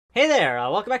Hey there,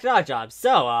 welcome back to Odd Jobs.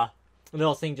 So, a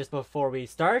little thing just before we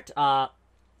start.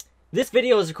 This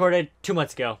video was recorded 2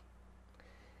 months ago.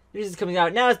 The reason it's coming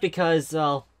out now is because,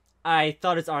 well, I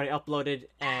thought it's already uploaded,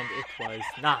 and it was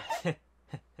not.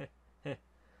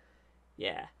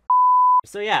 Yeah.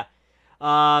 So yeah,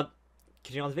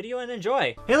 continue on the video and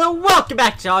enjoy. Hello, welcome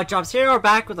back to Odd Jobs. Here we're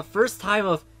back with the first time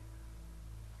of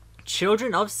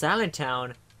Children of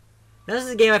Silentown. Now, this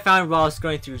is a game I found while I was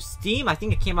scrolling through Steam. I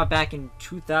think it came out back in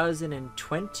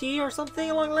 2020 or something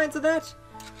along the lines of that.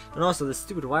 And also, this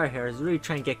stupid wire hair is really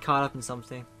trying to get caught up in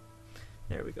something.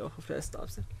 There we go. Hopefully that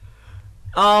stops it.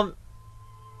 So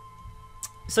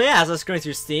yeah, as I was scrolling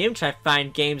through Steam, trying to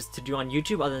find games to do on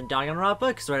YouTube other than Danganronpa,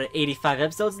 because we're at 85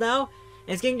 episodes now,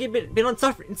 and it's getting a bit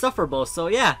insufferable. So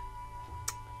yeah,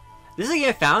 this is a game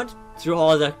I found through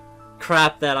all the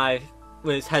crap that I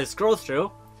had to scroll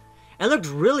through. And it looked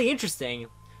really interesting.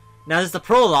 Now, this is the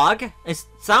prologue. It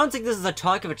sounds like this is a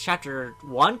talk of a chapter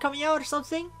 1 coming out or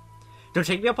something. Don't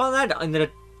take me up on that. In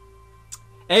the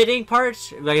editing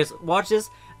part, I guess, watch this.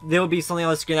 There will be something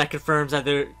on the screen that confirms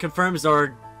either confirms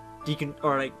or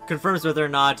confirms whether or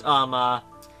not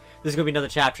there's gonna be another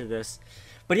chapter of this.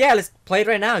 But yeah, let's play it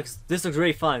right now because this looks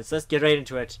really fun. So let's get right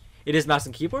into it. It is mouse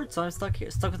and keyboard, so I'm stuck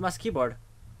with mouse and keyboard.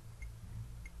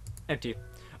 Empty.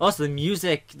 Also, the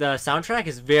music, the soundtrack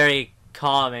is very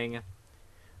calming.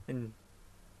 And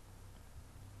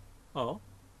oh.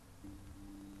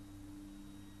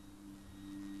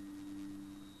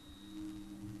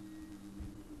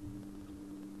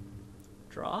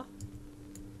 Draw?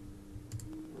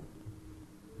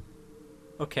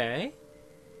 Okay.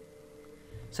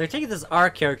 So I take it this is our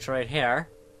character right here.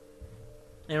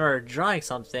 And we're drawing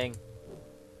something.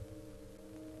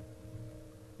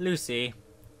 Lucy.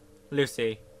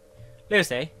 Lucy.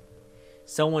 Lucy,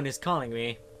 someone is calling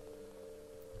me.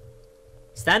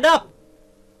 Stand up!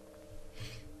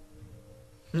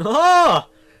 No!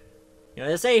 You know what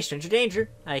they say, stranger danger.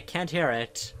 I can't hear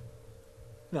it.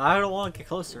 No, I don't want to get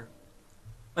closer.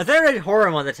 I think I read horror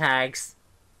on the tags.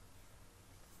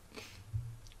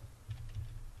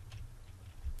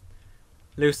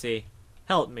 Lucy,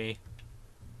 help me.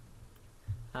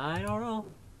 I don't know.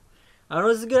 I don't know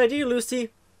if this is a good idea, Lucy.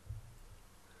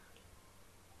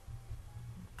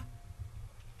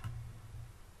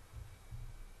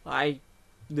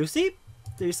 Lucy?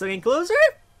 Are you still getting closer?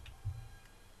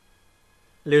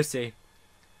 Lucy,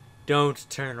 don't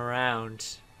turn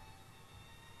around.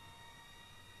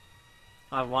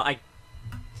 No,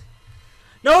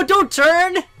 don't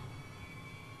turn!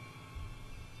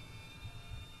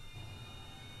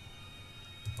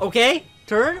 Okay,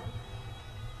 turn.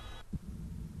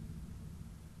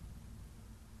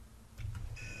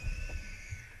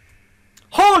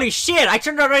 Holy shit! I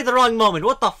turned around right at the wrong moment.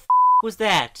 What the f was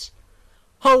that?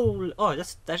 Holy, oh,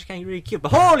 that's kind of really cute.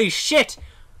 But holy shit!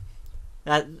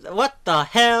 What the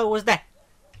hell was that?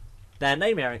 That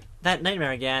nightmare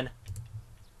again.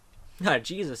 Oh,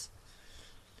 Jesus.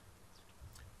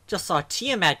 Just saw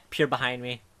Tiamat appear behind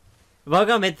me. But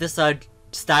I'll admit this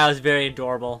style is very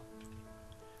adorable.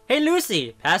 Hey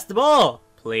Lucy, pass the ball,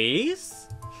 please.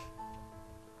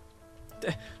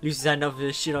 Lucy's had enough of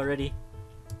this shit already.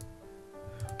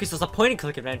 Okay, so it's a point and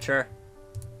click adventure.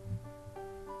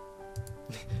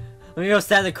 Let me go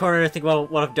stand in the corner and think about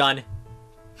what I've done.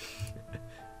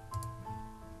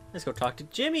 Let's go talk to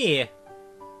Jimmy.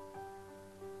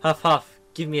 Huff huff,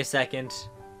 give me a second.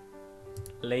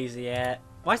 Lazy at.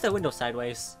 Why is that window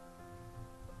sideways?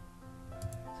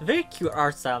 It's a very cute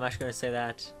art style, I'm actually gonna say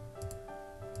that.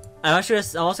 I'm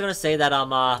also gonna say that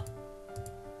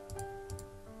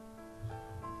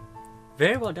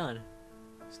very well done.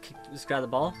 Let's grab the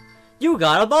ball. You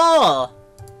got a ball!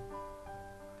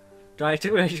 It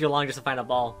took me too long just to find a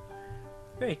ball.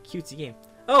 Very cutesy game.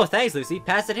 Oh, thanks, Lucy.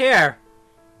 Pass it here.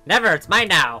 Never. It's mine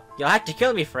now. You'll have to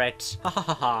kill me for it. Ha ha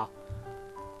ha ha.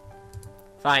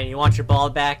 Fine. You want your ball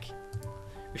back?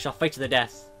 We shall fight to the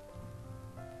death.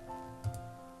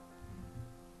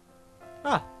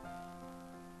 Ah.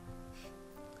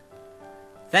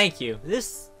 Thank you.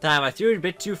 This time I threw it a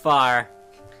bit too far.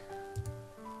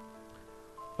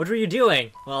 What were you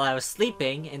doing? Well, I was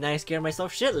sleeping, and then I scared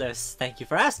myself shitless. Thank you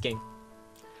for asking.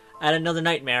 I had another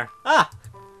nightmare. Ah!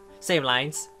 Same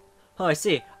lines. Oh, I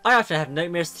see. I often have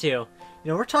nightmares too. You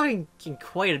know, we're talking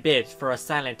quite a bit for a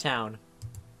silent town.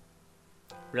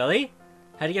 Really?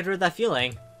 How do you get rid of that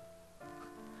feeling?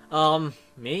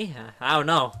 Me? I don't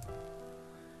know.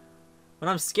 When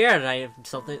I'm scared, I have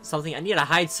something I need to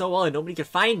hide so well that nobody can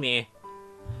find me.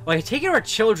 Well, I take it we're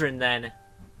children then.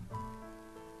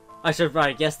 I should have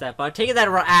probably guessed that, but I take it that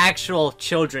we're actual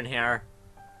children here.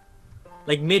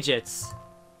 Like midgets.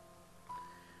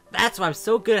 That's why I'm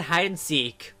so good at hide and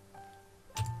seek.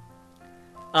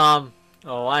 Oh,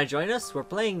 wanna join us? We're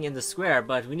playing in the square,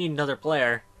 but we need another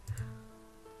player.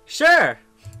 Sure!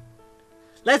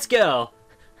 Let's go!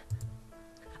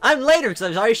 I'm later because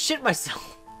I've already shit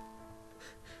myself.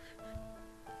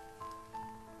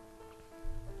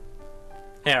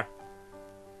 Here.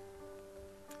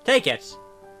 Take it!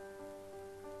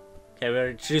 Okay, we're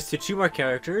introduced to 2 more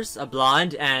characters. A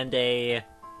blonde and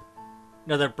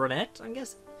another brunette, I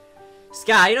guess.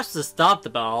 Sky, you're not supposed to stop the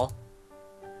ball.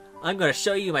 I'm gonna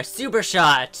show you my super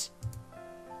shot!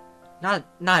 Not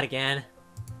again.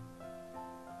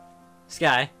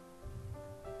 Sky.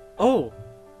 Oh!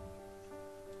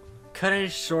 Cut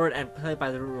it short and play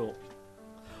by the rule.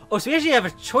 Oh, so we actually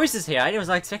have choices here. I was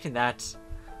not expecting that.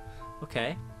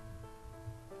 Okay.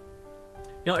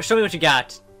 You know, show me what you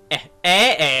got.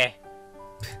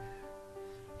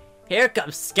 Here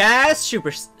comes Sky's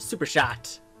super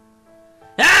shot.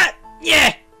 Ah!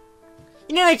 Yeah!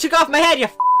 You nearly took off my head, you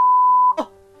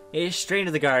He's straight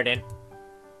into the garden.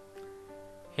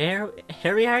 Here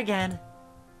we are again.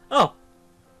 Oh.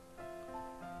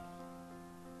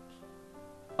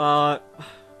 I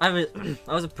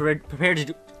wasn't prepared to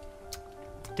do.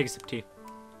 Take a sip of tea.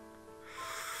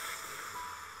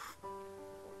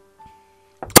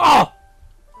 Oh!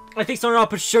 I think someone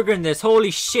put sugar in this.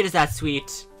 Holy shit, is that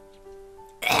sweet?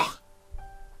 Ugh.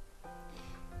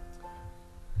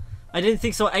 I didn't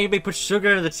think so. Anybody put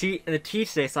sugar in the tea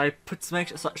today, so I put some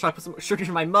extra. So I put some sugar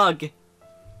in my mug.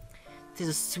 This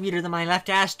is sweeter than my left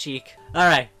ass cheek. All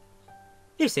right,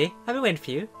 Lucy, I've been waiting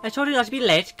for you. I told you not to be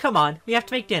late. Come on, we have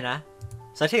to make dinner.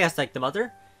 So I think that's like the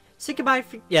mother. Say goodbye.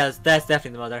 Yes, that's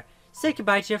definitely the mother. Say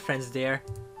goodbye to your friends, dear.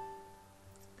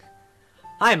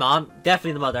 Hi, Mom.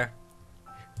 Definitely the mother.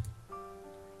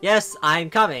 Yes, I'm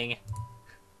coming.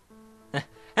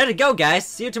 Had to go, guys.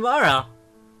 See you tomorrow.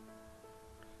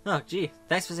 Oh, gee.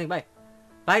 Thanks for saying bye.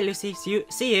 Bye, Lucy. See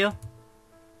you.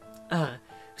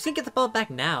 Who's gonna get the ball back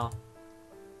now?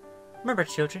 Remember,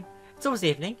 children, it's almost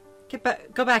evening.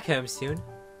 Go back home soon.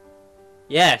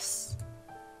 Yes.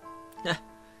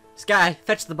 Sky,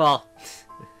 fetch the ball.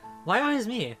 Why always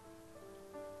me?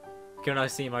 Can I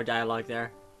see more dialogue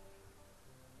there?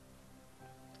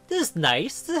 This is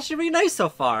nice. This is actually really nice so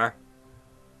far.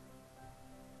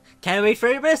 Can't wait for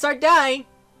everybody to start dying.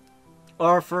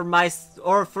 Or for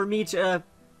me to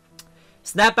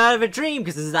snap out of a dream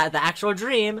because this is the actual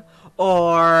dream.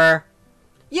 Or,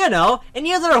 you know,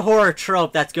 any other horror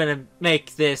trope that's gonna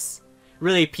make this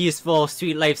really peaceful,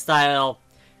 sweet lifestyle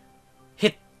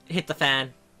hit the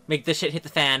fan. Make this shit hit the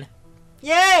fan.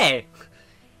 Yay!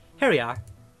 Here we are.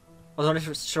 I was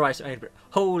not sure I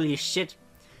holy shit.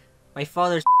 My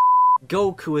father's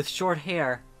Goku with short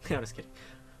hair. I'm just kidding.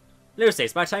 Lucy,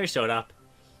 it's about time you showed up.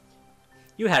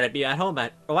 You had to be at home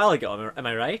a while ago, am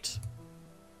I right?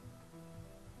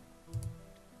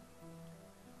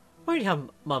 Wait,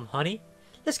 Mom, honey.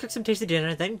 Let's cook some tasty dinner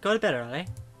and then go to bed early.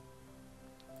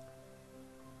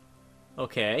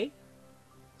 Okay.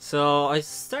 So I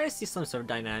started to see some sort of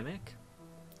dynamic.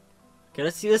 Okay,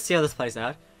 let's see how this plays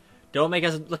out. Don't make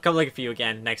us come looking for you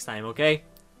again next time, okay?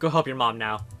 Go help your mom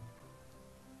now.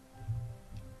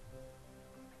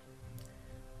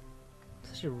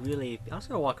 This is really. I'm just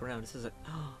gonna walk around. This is a.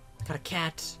 Oh, I got a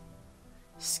cat.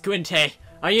 Squinty,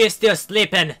 are you still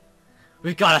sleeping?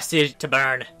 We've got a city to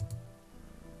burn.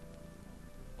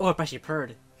 Oh, it actually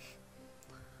purred.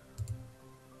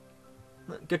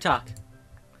 Good talk.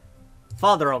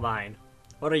 Father of mine,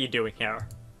 what are you doing here?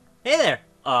 Hey there!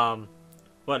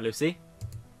 What, Lucy?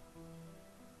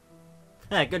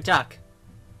 Hey, good talk.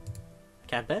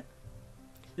 Cat bed?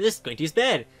 This is Squinty's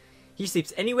bed. He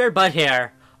sleeps anywhere but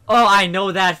here. Oh, I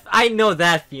know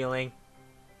that feeling.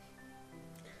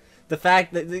 The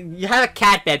fact that you have a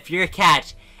cat bed for your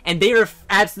cat, and they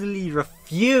absolutely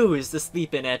refuse to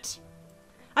sleep in it.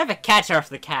 I have a cat shower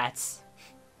for the cats.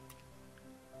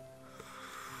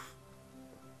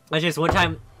 I just one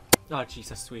time. Oh,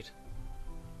 Jesus, sweet.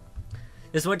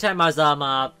 This one time I was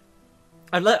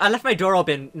I left my door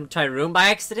open into my room by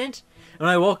accident, and when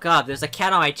I woke up, there's a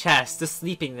cat on my chest, just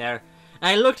sleeping there. And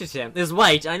I looked at him. It was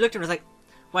white, and I looked at him and was like,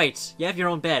 "White, you have your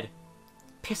own bed.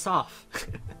 Piss off."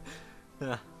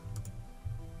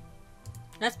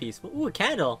 That's peaceful. Ooh, a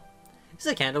candle. This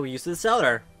is a candle we used in the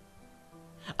cellar.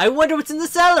 I wonder what's in the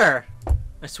cellar.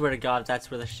 I swear to God, that's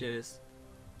where the shit is.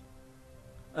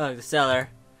 Oh, the cellar.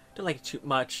 Don't like it too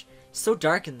much. It's so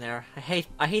dark in there. I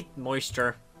hate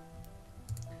moisture.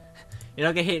 You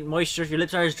don't get hate moisture if your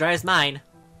lips are as dry as mine.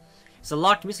 It's a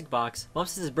locked music box. Mom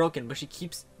says it's broken, but she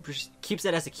keeps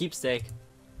it as a keepsake.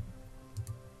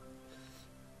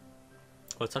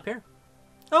 What's up here?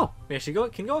 Oh, maybe I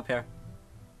can go up here.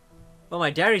 Oh, my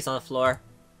diary's on the floor.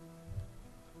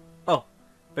 Oh,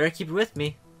 better keep it with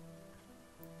me.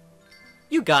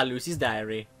 You got Lucy's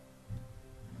diary.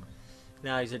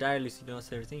 Now use your diary, Lucy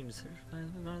knows everything. Just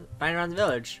find around the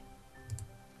village.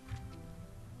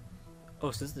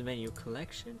 Oh, so this is the menu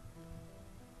collection?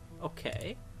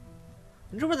 Okay.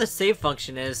 I wonder where the save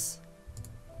function is.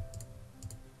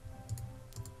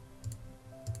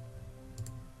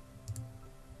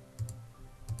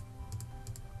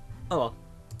 Oh well.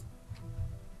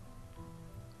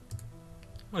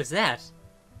 What is that?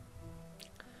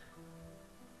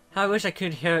 How I wish I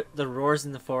could hear the roars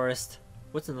in the forest.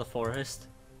 What's in the forest?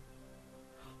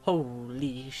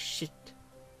 Holy shit.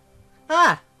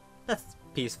 Ah! That's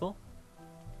peaceful.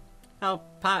 How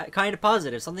kind of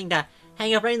positive. Something to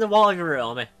hang up right in the wall of your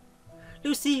room.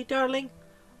 Lucy, darling,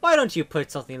 why don't you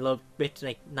put something a little bit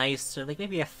like nicer? Like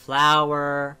maybe a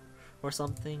flower or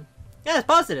something? Yeah, it's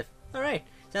positive. Alright.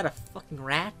 Is that a fucking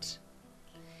rat?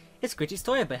 It's Gritty's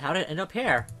toy, but how did it end up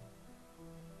here?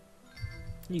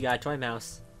 You got a toy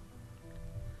mouse.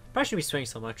 Probably shouldn't be swinging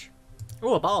so much.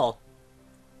 Oh, a ball.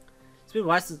 It's been a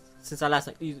while since I last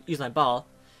used my ball.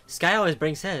 Sky always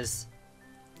brings his.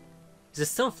 Is it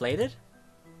still inflated?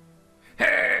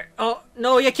 Oh,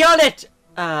 no, you killed it!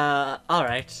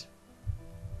 Alright.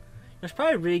 I should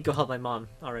probably really go help my mom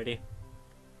already.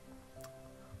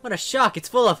 What a shock, it's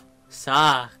full of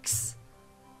socks.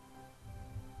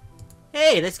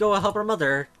 Hey, let's go help our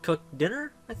mother cook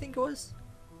dinner, I think it was.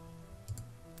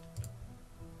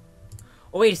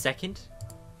 Oh, wait a second.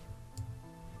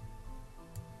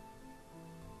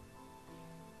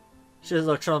 Sure, this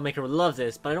little troublemaker would love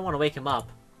this, but I don't want to wake him up.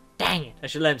 Dang it, I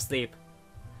should let him sleep.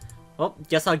 Well,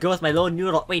 guess I'll go with my little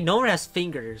noodle. Wait, no one has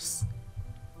fingers.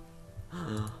 Do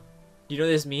you know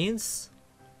what this means?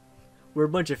 We're a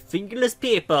bunch of fingerless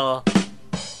people.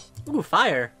 Ooh,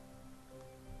 fire.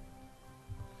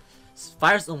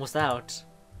 Fire's almost out.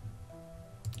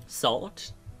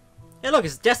 Salt? Hey look,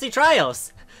 it's Destiny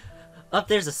Trials! Up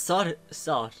there's a salt.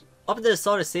 Up there's a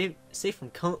salt is safe from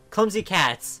clumsy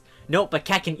cats. Nope, but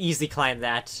cat can easily climb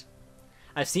that.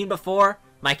 I've seen before,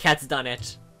 my cat's done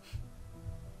it.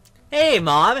 Hey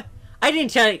Mom! I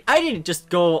didn't just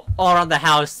go all around the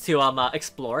house to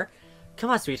explore.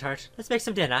 Come on, sweetheart, let's make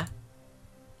some dinner.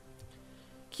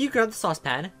 Can you grab the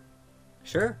saucepan?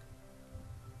 Sure.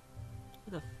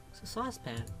 What the f is a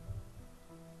saucepan?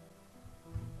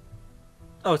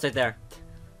 Oh, it's right there.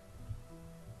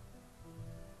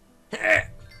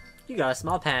 You got a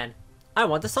small pan. I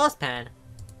want the saucepan.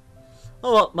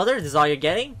 Oh well, Mother, this is all you're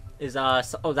getting? Is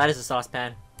oh, that is a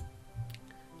saucepan.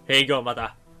 Here you go,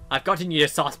 Mother. I've gotten you a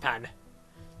saucepan.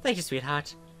 Thank you,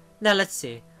 sweetheart. Now let's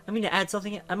see. I might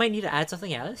need to add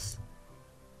something else.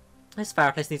 This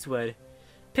fireplace needs wood.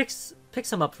 Pick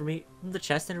some up for me from the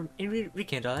chest and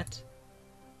rekindle it.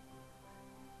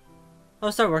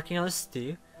 I'll start working on this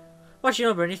stew. Watch you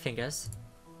don't burn your fingers.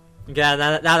 Yeah,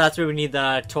 now that's where we need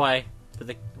the toy for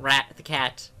the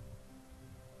cat.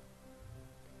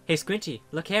 Hey Squinty,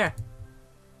 look here.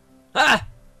 Ah!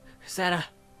 Is that a...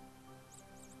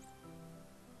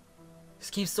 This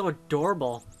game's so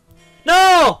adorable.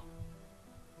 No!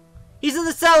 He's in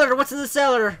the cellar! What's in the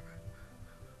cellar?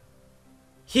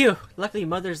 Phew! Luckily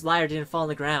Mother's lyre didn't fall on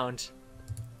the ground.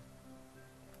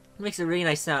 It makes a really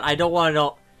nice sound. I don't want to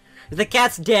know. If the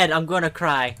cat's dead, I'm gonna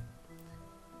cry.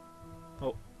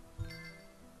 Oh.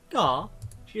 Aw.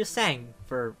 She just sang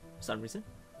for some reason.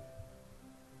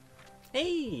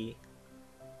 Hey!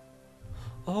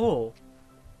 Oh.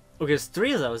 Okay, there's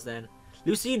 3 of those then.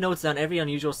 Lucy notes down every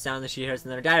unusual sound that she hears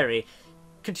in her diary,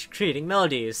 creating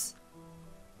melodies.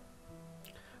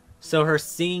 So her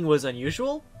singing was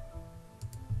unusual?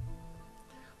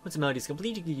 Once the melody is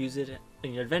complete, you can use it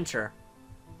in your adventure.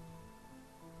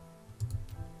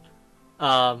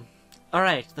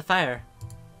 Alright, the fire.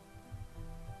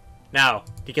 Now,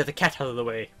 to get the cat out of the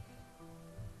way.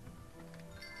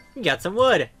 You got some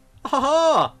wood!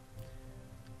 Oh!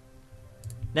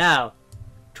 Now,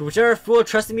 to whichever fool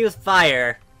trusted me with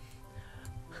fire.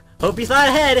 Hope he's not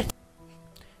ahead!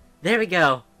 There we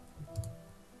go.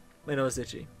 My nose is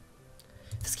itchy.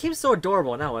 This game's so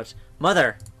adorable. Now watch.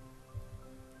 Mother!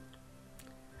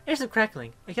 There's some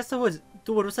crackling. I guess the wood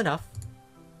was enough.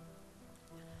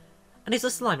 I need some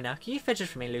slime now. Can you fetch it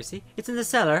for me, Lucy? It's in the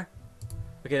cellar.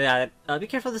 Okay, yeah, be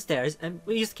careful of the stairs, and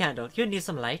we'll use the candle. You need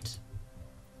some light.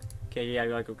 Okay, yeah, I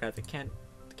gotta go grab the candle.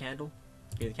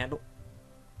 Give me the candle.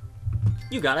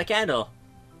 You got a candle!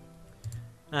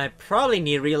 I probably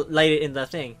need to light it in the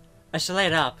thing. I should light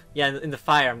it up. Yeah, in the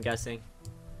fire, I'm guessing.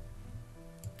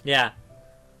 Yeah.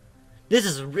 This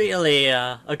is really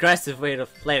aggressive way to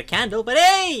light a candle, but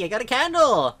hey! I got a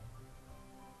candle!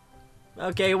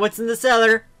 Okay, what's in the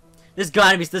cellar? There's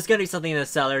gonna be something in the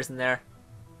cellar, isn't there?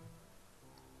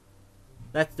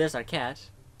 There's our cat.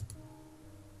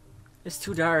 It's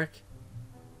too dark.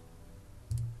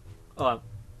 Oh.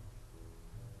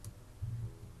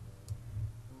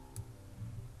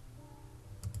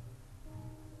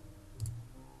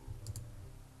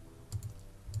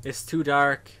 It's too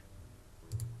dark.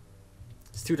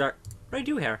 It's too dark. What do I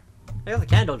do here? I got the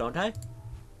candle, don't I?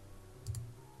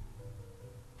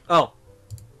 Oh.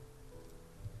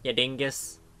 Yeah,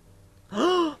 dingus.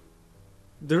 The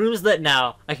room's lit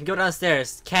now. I can go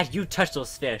downstairs. Cat, you touch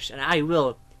those fish, and I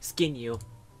will skin you.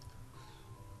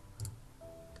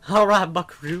 Alright,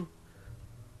 buckaroo.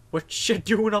 What you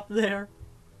doing up there?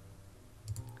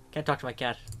 Can't talk to my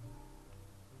cat.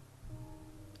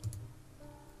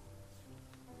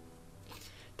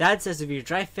 Dad says if you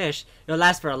dry fish, it'll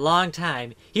last for a long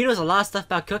time. He knows a lot of stuff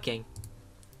about cooking.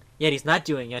 Yet he's not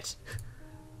doing it.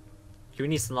 You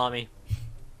need salami.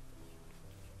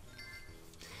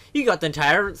 You got the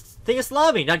entire thing of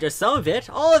salami, not just some of it,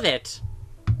 all of it.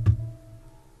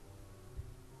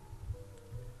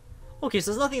 Okay,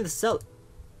 so there's nothing in the cellar.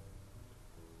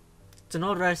 It's an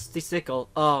old rusty sickle.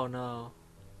 Oh no.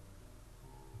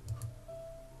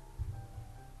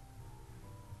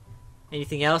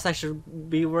 Anything else I should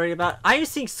be worried about? I'm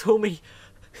seeing so many.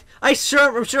 I'm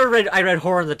sure I read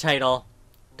horror in the title. ...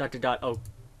 Oh.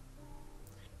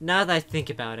 Now that I think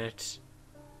about it.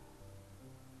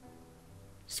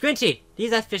 Squinty,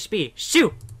 leave that fish be.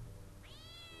 Shoo!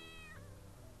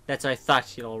 That's what I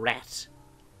thought, you little rat.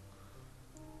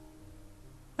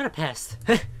 What a pest.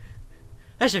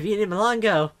 I should have eaten him long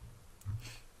ago.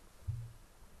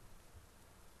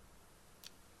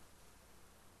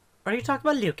 Are you talking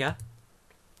about Luca?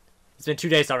 It's been 2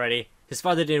 days already. His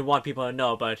father didn't want people to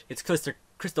know, but it's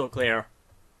crystal clear.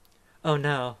 Oh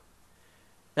no.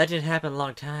 That didn't happen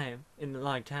in a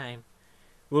long time.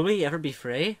 Will we ever be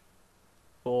free?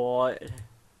 Or...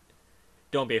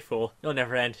 Don't be a fool. It'll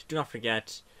never end. Do not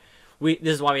forget. This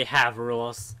is why we have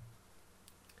rules.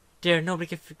 Dear, nobody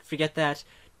can forget that.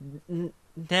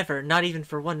 Never. Not even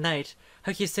for one night.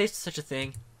 How can you say such a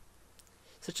thing?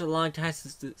 Such a long time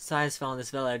since the size fell in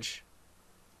this village.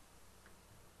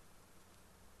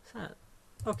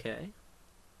 Okay.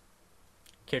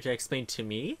 Care to explain to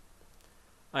me?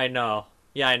 I know.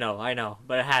 Yeah, I know.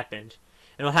 But it happened.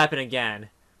 And it'll happen again.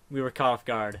 We were caught off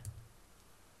guard.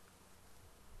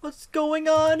 What's going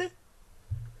on?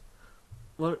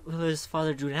 What will his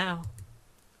father do now?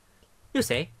 You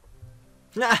say?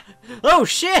 Oh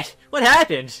shit! What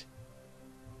happened?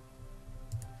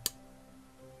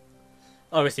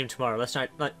 I'll see him tomorrow. Let's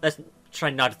try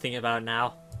not to think about it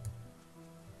now.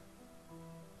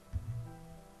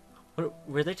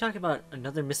 Were they talking about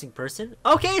another missing person?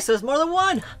 Okay, so there's more than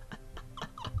one!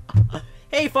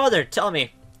 Hey, father, tell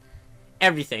me.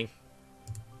 Everything.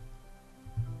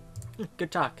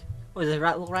 Good talk. Oh, the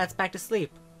little rat's back to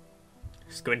sleep.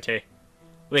 Squinty,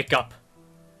 wake up.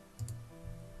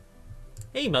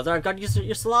 Hey, mother, I've got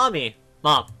your salami.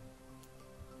 Mom.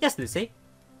 Yes, Lucy.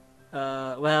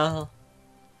 Well...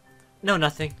 No,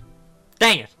 nothing.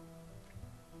 Dang it.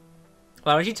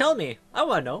 Why would you tell me? I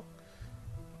want to know.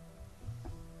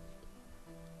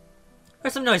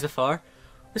 Heard some noise before.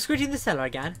 Was Squinty in the cellar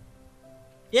again?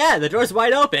 Yeah, the door's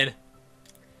wide open.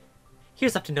 He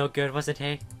was up to no good, wasn't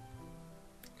he?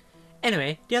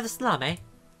 Anyway, do you have the salami?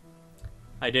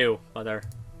 I do, mother.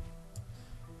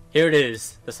 Here it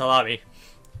is, the salami.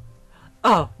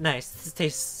 Oh, nice. This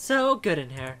tastes so good in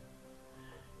here.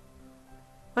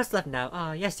 What's left now?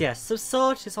 Ah, yes. Some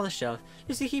salt is on the shelf.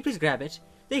 Lucy, can you please grab it?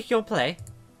 Then you can go and play.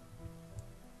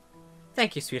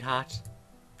 Thank you, sweetheart.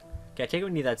 Okay, I take it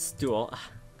we need that stool.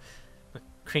 My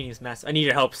cranium's massive. I need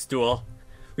your help, stool.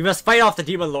 We must fight off the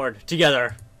demon lord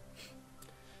together.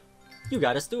 You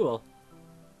got a stool.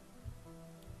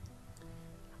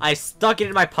 I stuck it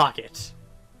in my pocket.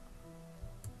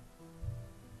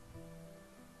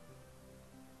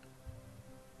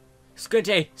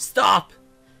 Squinty, stop!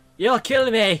 You're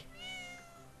killing me!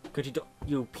 Squinty,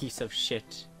 you piece of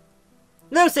shit.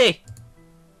 Lucy!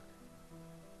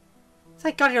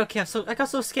 Thank God you're okay. I got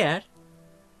so scared.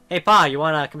 Hey, Pa, you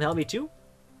wanna come help me too?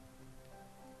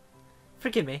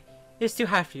 Forgive me. It's too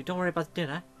hard for you. Don't worry about the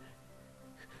dinner.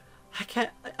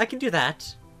 I can do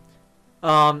that.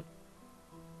 Oh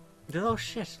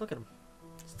shit, look at him.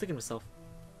 He's sticking himself.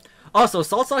 Also,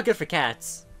 salt's not good for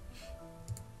cats.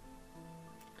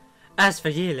 As for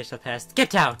you, little pest,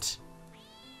 get out!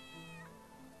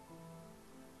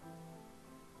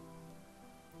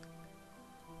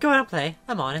 Go out and play.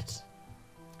 I'm on it.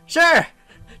 Sure!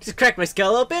 Just crack my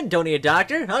skull open, don't need a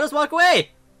doctor, I'll just walk away!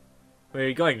 Where are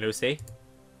you going, Lucy?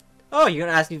 Oh, you're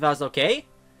gonna ask me if I was okay?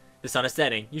 The sun is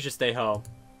setting. You should stay home.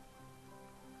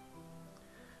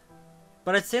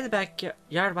 But I'd stay in the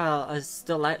backyard while it's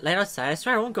still light outside. I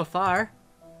swear I won't go far.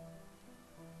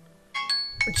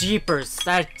 Jeepers,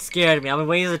 that scared me. I've been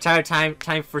waiting the entire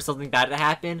time for something bad to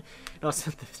happen. No,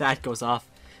 something bad goes off.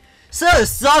 So, there's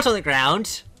salt on the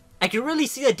ground. I can really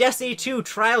see the Destiny 2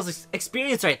 Trials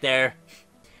experience right there.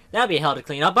 That'd be a hell to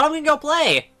clean up, but I'm gonna go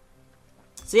play.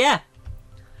 So yeah,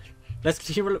 let's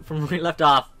continue from where we left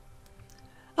off.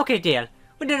 Okay, Dale.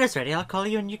 When dinner's ready, I'll call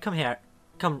you and you come here.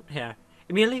 Come here.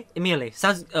 Immediately.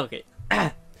 Sounds okay.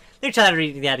 Let me try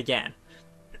reading that again.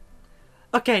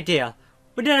 Okay, Dale.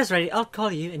 When dinner's ready, I'll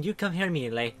call you and you come here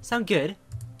immediately. Sound good?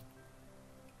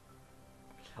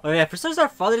 Oh yeah, for some reason our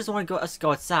father doesn't want us to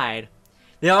go outside.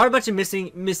 There are a bunch of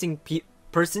missing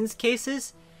persons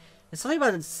cases. And something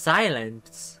about the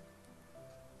silence.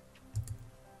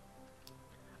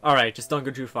 Alright, just don't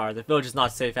go too far. The village is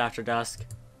not safe after dusk.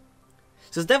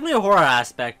 So it's definitely a horror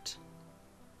aspect.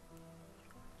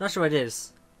 Not sure what it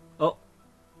is. Oh.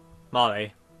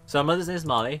 Molly. So our mother's name is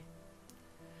Molly.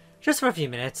 Just for a few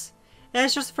minutes. And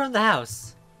it's just from the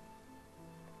house.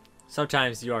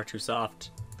 Sometimes you are too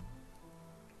soft.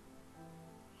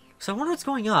 So I wonder what's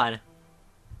going on.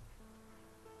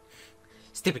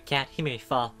 Stupid cat, he made me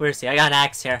fall. Where is he? I got an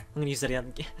axe here. I'm gonna use it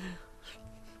again.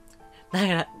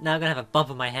 Now I'm gonna have a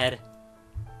bump on my head.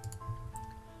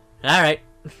 Alright.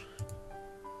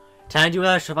 Time to do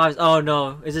without survives. Oh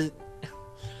no, is it?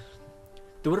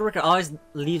 The woodworker always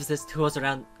leaves his tools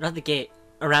around the gate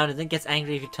and then gets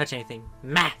angry if you touch anything.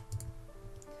 Meh.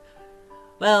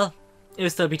 Well, it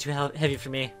would still be too heavy for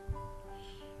me.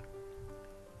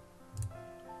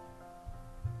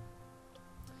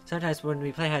 Sometimes when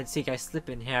we play hide and seek, I slip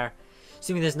in here,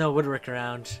 assuming there's no woodwork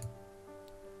around.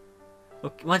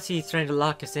 Okay, once he's trying to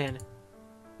lock us in.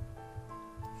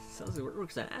 Sounds like the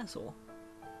woodworker's an asshole.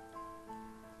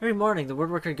 Every morning, the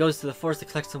woodworker goes to the forest to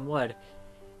collect some wood.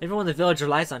 Everyone in the village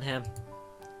relies on him.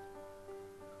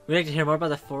 We'd like to hear more about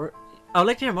the forest. I would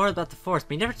like to hear more about the forest,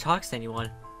 but he never talks to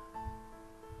anyone.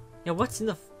 Yeah, what's in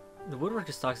the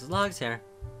woodworker stocks? His logs here.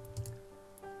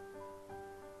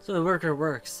 So the worker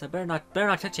works. I better not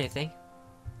touch anything.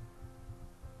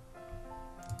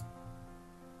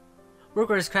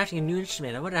 Worker is crafting a new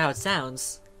instrument. I wonder how it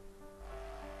sounds.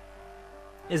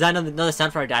 Is that another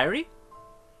sound for our diary?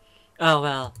 Oh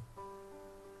well.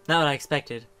 Not what I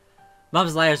expected.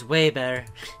 Mom's lyre's way better.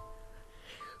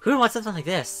 Who would want something like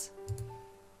this?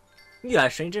 You got a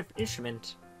strange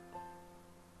instrument.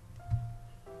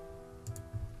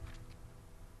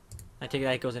 I take it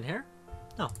that it goes in here?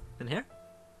 No. In here?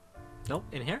 Nope.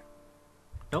 In here?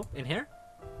 Nope. In here?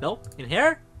 Nope. In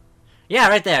here? Yeah,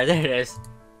 right there. There it is.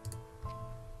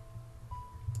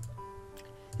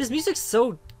 This music's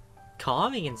so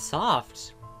calming and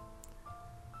soft.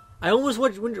 I almost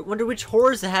wonder which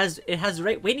horrors it has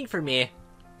right waiting for me.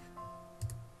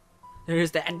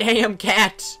 There's that damn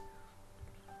cat.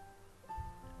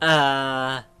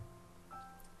 Oh,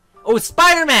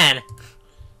 Spider-Man!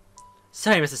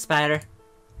 Sorry, Mr. Spider.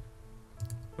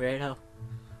 Weirdo.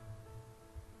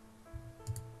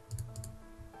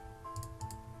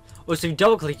 Oh, so you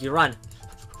double click, you run.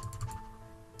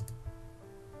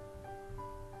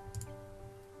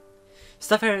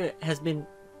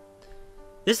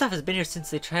 This stuff has been here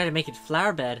since they tried to make it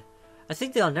flower bed. I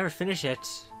think they'll never finish it.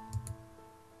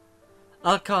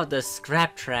 I'll call it the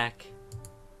scrap track.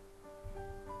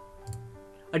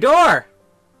 A door!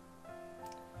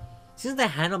 Seems the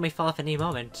handle may fall off any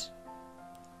moment.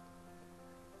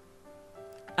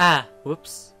 Ah,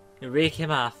 whoops. It really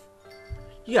came off.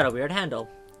 You got a weird handle.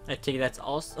 I take it that's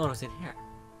also... Oh, no, it's in here.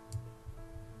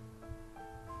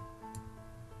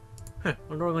 Huh,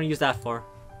 wonder what we're gonna use that for.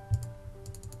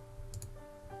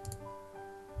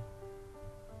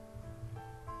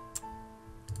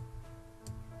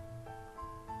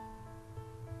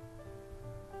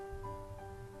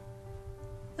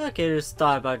 Okay, just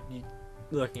thought about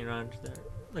looking around there.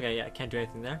 Okay, yeah, I can't do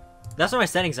anything there. That's where my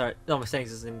settings are. No, my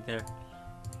settings isn't there.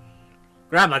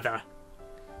 Grandmother!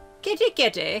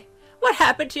 Kitty, what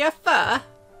happened to your fur?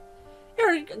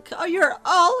 You're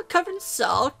all covered in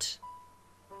salt.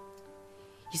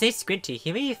 He's ain't Squinty.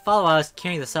 He made me fall while I was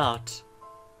carrying the salt.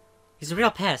 He's a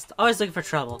real pest, always looking for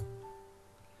trouble.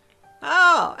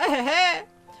 Oh,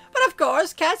 but of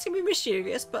course, cats can be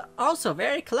mischievous, but also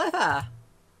very clever.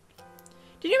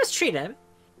 Did you mistreat him?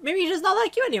 Maybe he does not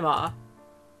like you anymore.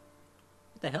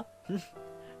 What the hell?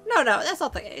 No, that's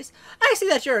not the case. I see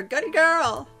that you're a good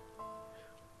girl.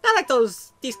 Not like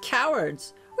these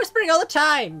cowards, whispering all the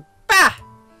time. Bah!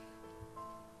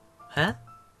 Huh?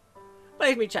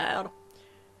 Believe me, child.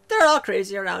 They're all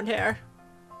crazy around here.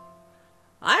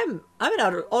 an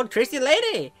old crazy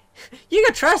lady. You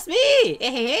can trust me.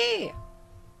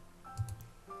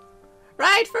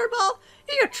 Right, Furball?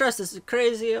 You can trust this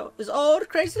old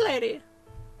crazy lady.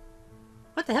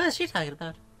 What the hell is she talking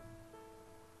about?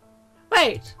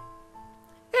 Wait.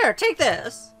 Here, take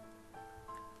this.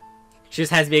 She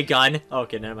just hands me a gun.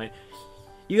 Okay, never mind.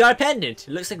 You got a pendant.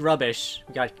 It looks like rubbish.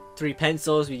 We got 3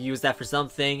 pencils. We use that for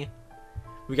something.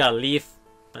 We got a leaf.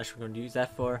 Not sure we're going to use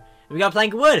that for. And we got a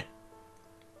plank of wood.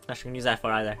 Not sure we're going to use that for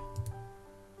either.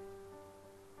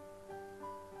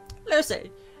 Lucy,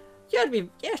 you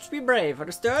have to be brave,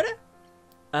 understood?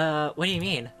 What do you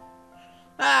mean?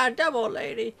 Dumb old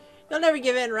lady. You'll never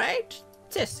give in, right?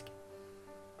 Tisk.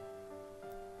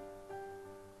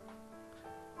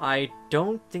 I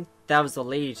don't think that was a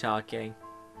lady talking.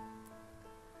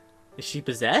 Is she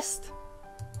possessed?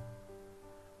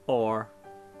 Or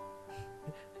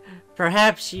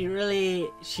perhaps she's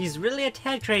really a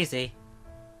tad crazy.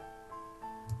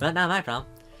 But not my problem.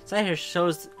 Sign here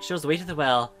shows the way to the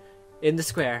well in the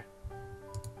square.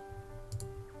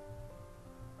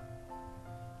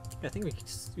 I think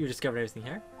we discovered everything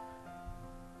here.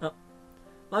 Oh,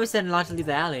 Mommy said not to leave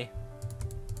the alley.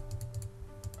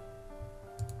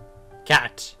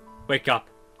 Cat, wake up.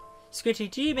 Squinty,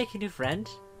 do you make a new friend?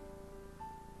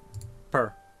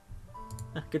 Purr.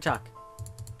 Good talk.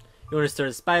 You want to stir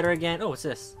the spider again? Oh, what's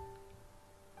this?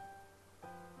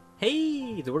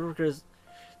 Hey, the woodworker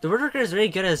is really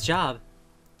good at his job.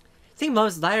 I think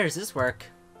most liars this work.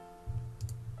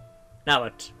 Now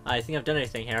what? I think I've done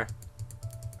anything here.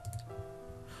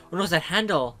 Oh no, it's that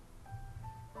handle.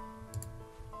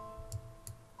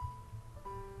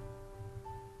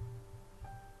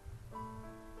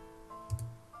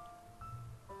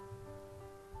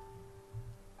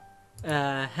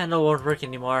 Handle won't work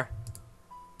anymore.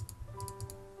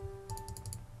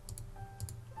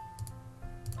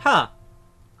 Huh.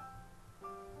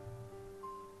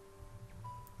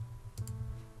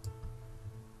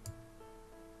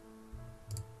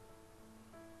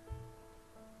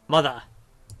 Mother,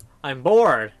 I'm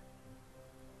bored.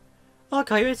 I'll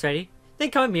call you when it's ready.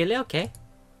 Then come immediately, okay?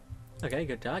 Okay,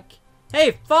 good talk.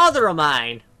 Hey, father of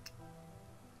mine!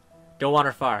 Don't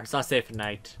wander far. It's not safe at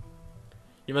night.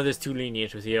 Your mother's too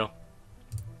lenient with you.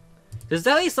 There's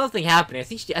definitely something happening.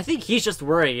 I think he's just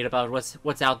worried about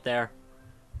what's out there.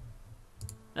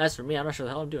 As for me, I'm not sure what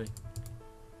the hell I'm doing.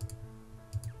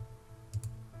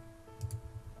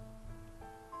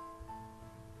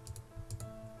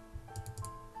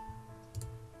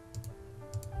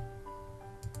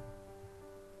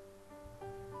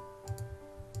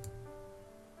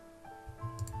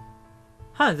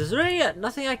 Huh, there's really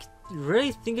nothing I can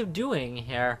really think of doing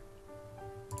here.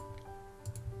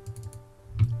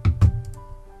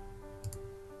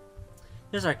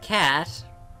 There's our cat.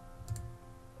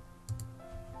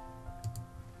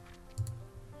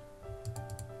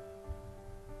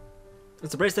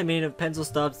 It's a bracelet made of pencil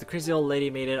stubs. The crazy old lady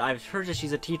made it. I've heard that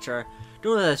she's a teacher.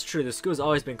 Don't know that that's true. The school's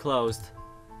always been closed.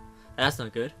 That's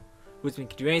not good. Woodsman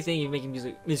can do anything. He's making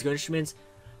musical instruments.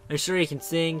 I'm sure he can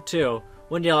sing too.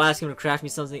 One day I'll ask him to craft me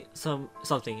something.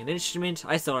 An instrument.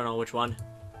 I still don't know which one.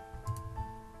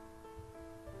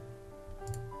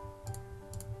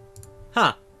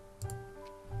 Huh.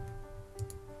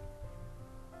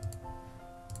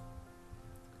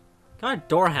 Got a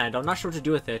door handle. I'm not sure what to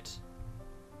do with it.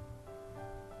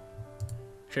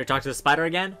 Should I talk to the spider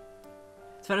again?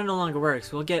 The spider no longer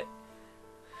works. We go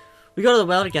to the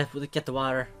well to get the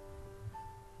water.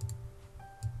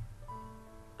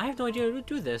 I have no idea how to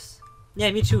do this. Yeah,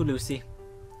 me too, Lucy.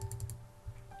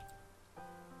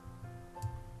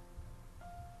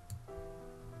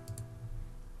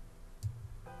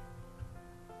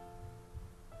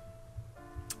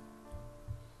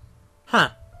 Huh.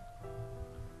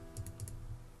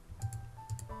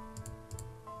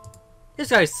 There's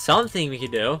gotta be something we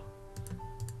could do.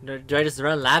 Do I just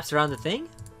run laps around the thing?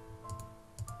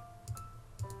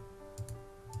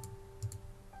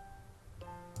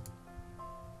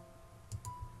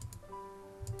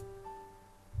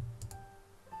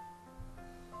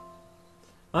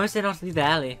 Why was I not to leave the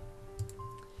alley?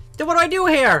 Then what do I do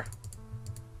here?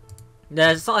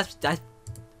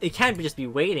 It can't just be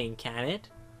waiting, can it?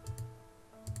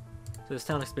 So this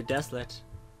town looks a bit desolate.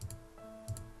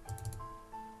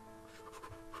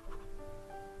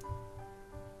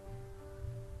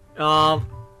 Talk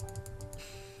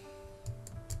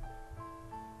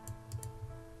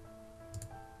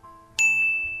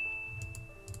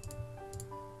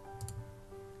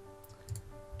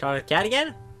to the cat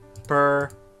again? Purr.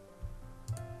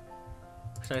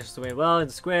 Just the way well in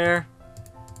the square.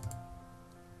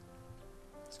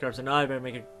 Scrubs and I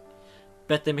better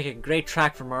Bet they make a great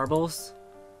track for marbles.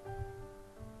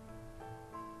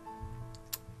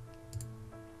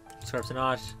 Scarps or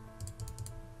not.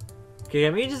 Okay,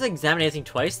 can we just examine anything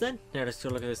twice then? Yeah, let's go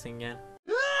look at this thing again.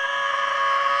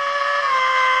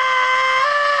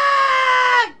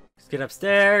 Let's get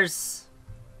upstairs.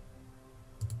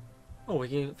 Oh, we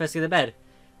can investigate the bed.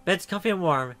 Bed's comfy and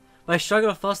warm, but I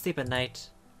struggle to fall asleep at night.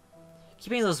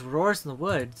 Keeping those roars in the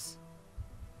woods.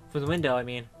 From the window, I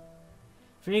mean.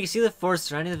 From here you can see the forest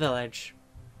surrounding the village.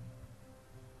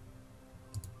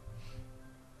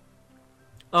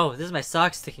 Oh, this is my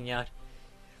sock sticking out.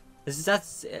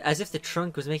 That's as if the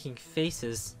trunk was making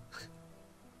faces.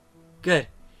 Good.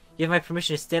 You have my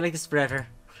permission to stay like this forever.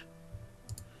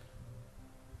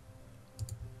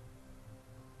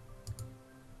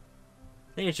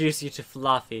 Let me introduce you to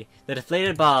Fluffy, the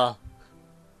deflated ball.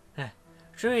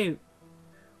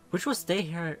 Which will stay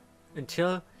here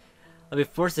until I'll be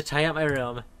forced to tie up my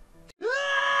room.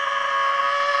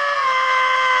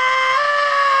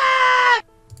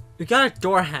 We got a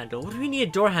door handle. What do we need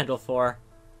a door handle for?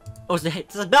 Oh,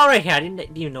 there's a bell right here. I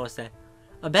didn't even notice that.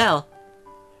 A bell?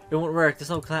 It won't work. There's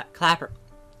no clapper.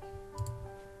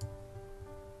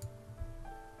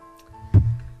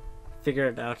 Figure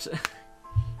it out.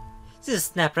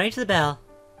 Just snap right to the bell.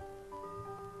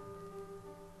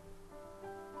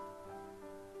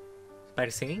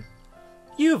 Spider singing.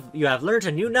 You have learned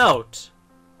a new note.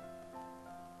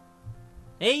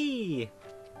 Hey.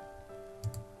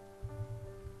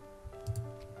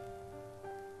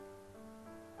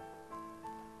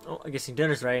 Oh, I guess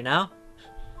dinner's ready now.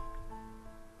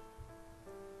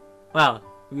 Wow,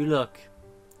 you look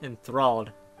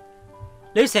enthralled.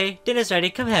 Lucy, dinner's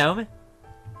ready. Come home.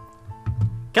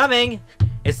 Coming.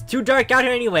 It's too dark out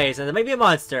here anyways, and there might be a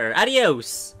monster.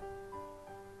 Adios.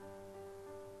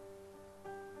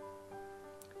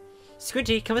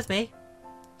 Squinty, come with me.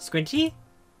 Squinty?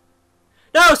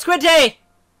 No, Squinty!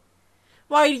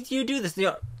 Why do you do this?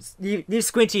 Leave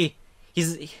Squinty.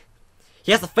 He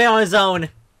has to fail on his own.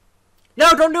 No,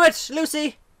 don't do it,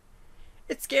 Lucy!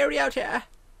 It's scary out here.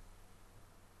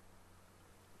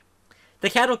 The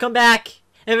cat will come back.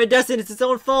 And if it doesn't, it's its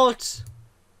own fault.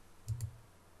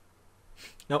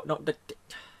 No.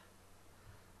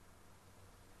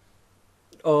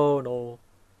 Oh no.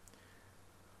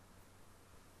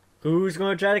 Who's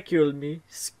gonna try to kill me?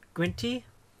 Squinty?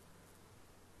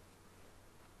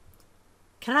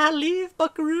 Can I leave,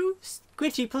 Buckaroo?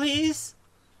 Squinty, please?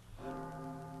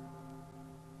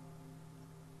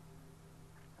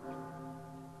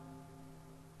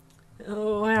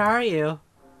 Oh, where are you? Where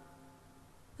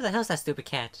the hell's that stupid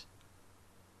cat?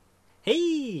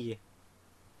 Hey!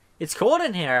 It's cold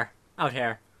in here. Out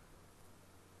here.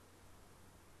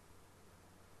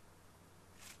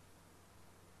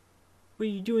 What are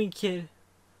you doing, kid?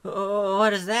 Oh,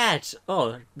 what is that?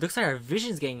 Oh, looks like our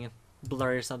vision's getting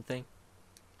blurry or something.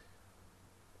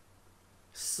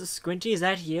 Squinty, is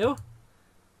that you?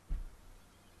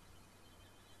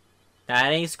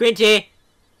 That ain't Squinty!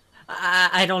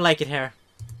 I don't like it here.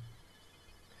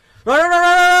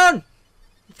 Run!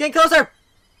 It's getting closer!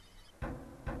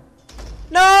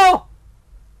 No!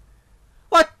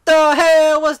 What the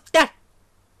hell was that?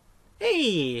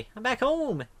 Hey, I'm back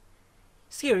home.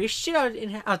 Scary shit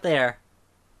out there.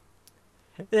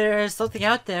 There's something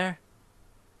out there.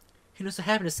 Who knows what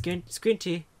happened to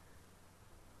Squinty?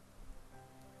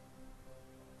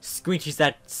 Squinty's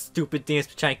that stupid thing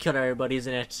that's trying to kill everybody,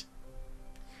 isn't it?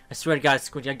 I swear to God,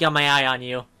 Squinty, I got my eye on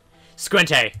you.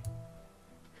 Squinty!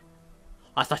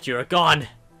 I thought you were gone.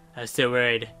 I was so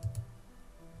worried.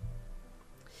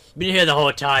 You've been here the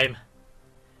whole time.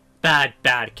 Bad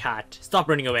cat. Stop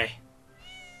running away.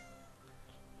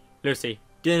 Lucy,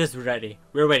 dinner's ready.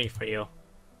 We're waiting for you.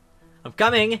 I'm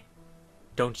coming!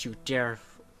 Don't you dare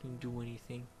do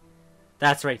anything.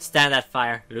 That's right, stand that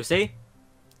fire. Lucy?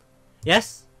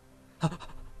 Yes?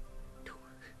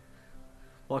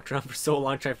 Walked around for so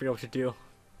long trying to figure out what to do.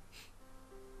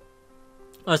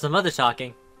 Oh, it's the mother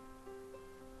talking.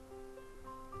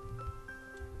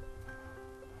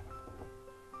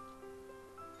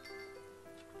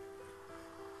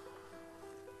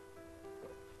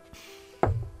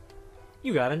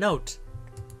 You got a note.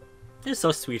 It's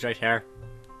so sweet right here.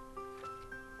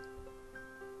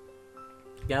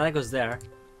 Yeah, that goes there.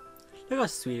 Look how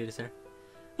sweet it is there.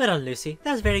 Well done, Lucy.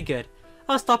 That was very good.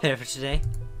 I'll stop here for today.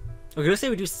 Okay, let's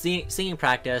say we do singing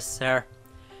practice here.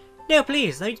 No,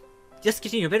 please. Let me just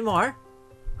continue a bit more.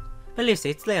 But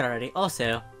Lucy, it's late already.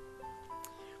 Also,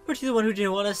 weren't you the one who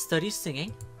didn't want to study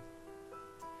singing?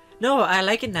 No, I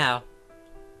like it now.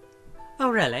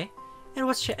 Oh, really? And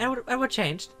what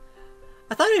changed?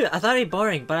 I thought it'd be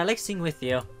boring, but I like singing with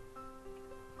you.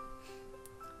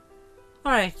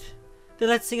 Alright, then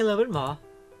let's sing a little bit more.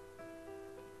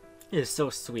 It is so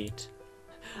sweet.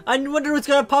 I wonder what's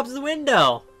gonna pop through the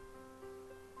window.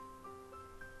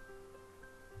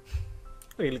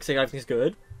 Okay, looks like everything's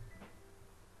good.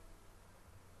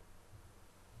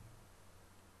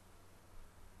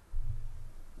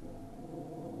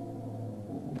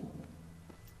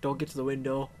 Don't get to the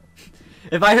window.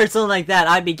 If I heard something like that,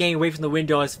 I'd be getting away from the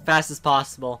window as fast as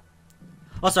possible.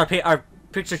 Also, our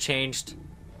picture changed.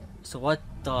 So what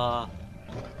the...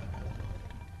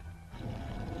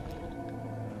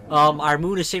 our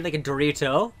moon is shaped like a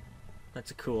Dorito.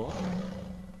 That's cool.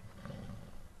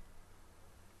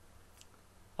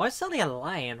 Why is it suddenly a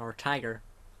lion or a tiger?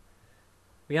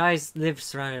 We always lived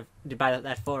surrounded by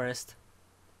that forest.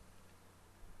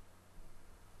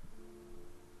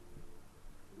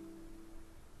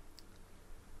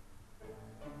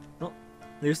 Oh,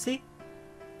 Lucy?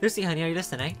 Lucy, honey, are you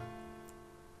listening?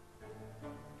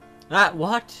 Ah,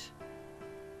 what?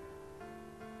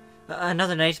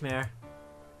 Another nightmare.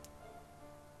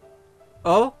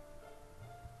 Oh?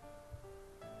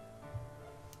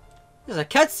 There's a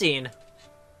cutscene!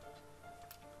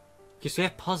 Because we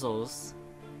have puzzles.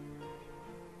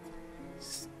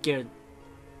 Scared.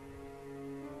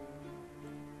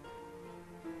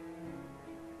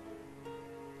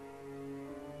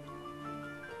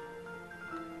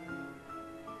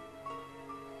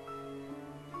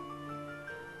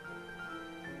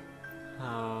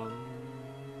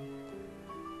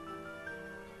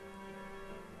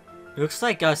 It looks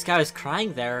like Sky is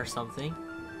crying there or something.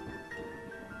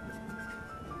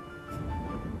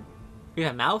 You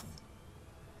have a mouth?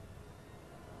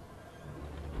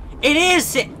 It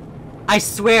is! I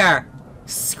swear!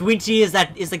 Squinty is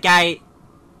the guy...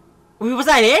 Wait, was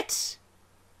that it?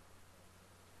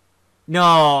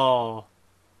 No.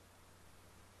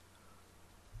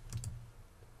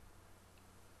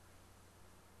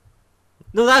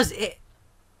 No, that was it.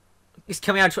 It's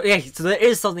coming out. Yeah, so there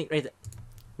is something right there.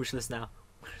 Wish list now.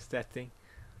 Where's that thing?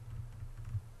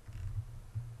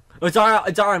 Oh, it's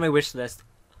already on my wish list.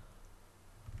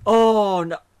 Oh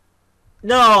no.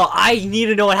 No, I need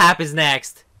to know what happens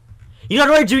next. You know,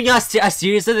 we're doing a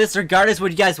series of this regardless of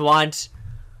what you guys want.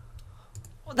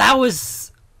 That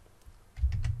was...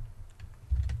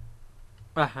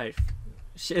 Alright.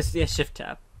 Yeah, shift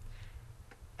tab.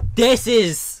 This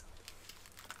is...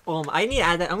 I need to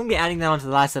add that. I'm gonna be adding that onto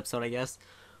the last episode, I guess.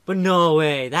 But no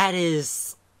way. That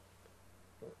is...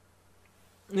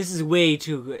 This is way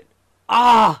too good.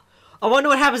 Ah! I wonder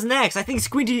what happens next. I think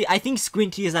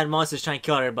Squinty is that monster trying to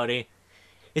kill everybody.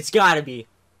 It's gotta be.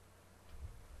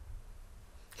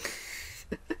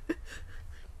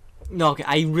 No, okay,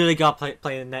 I really gotta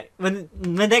play the next. When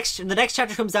the next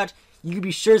chapter comes out, you can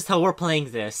be sure as hell we're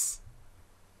playing this.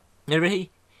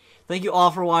 Everybody, thank you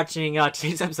all for watching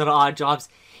today's episode of Odd Jobs.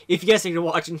 If you guys think you're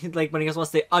watching, hit like button. You guys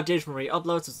want to stay updated from where you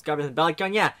upload, subscribe to the bell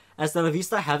icon. Yeah, hasta la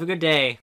vista. Have a good day.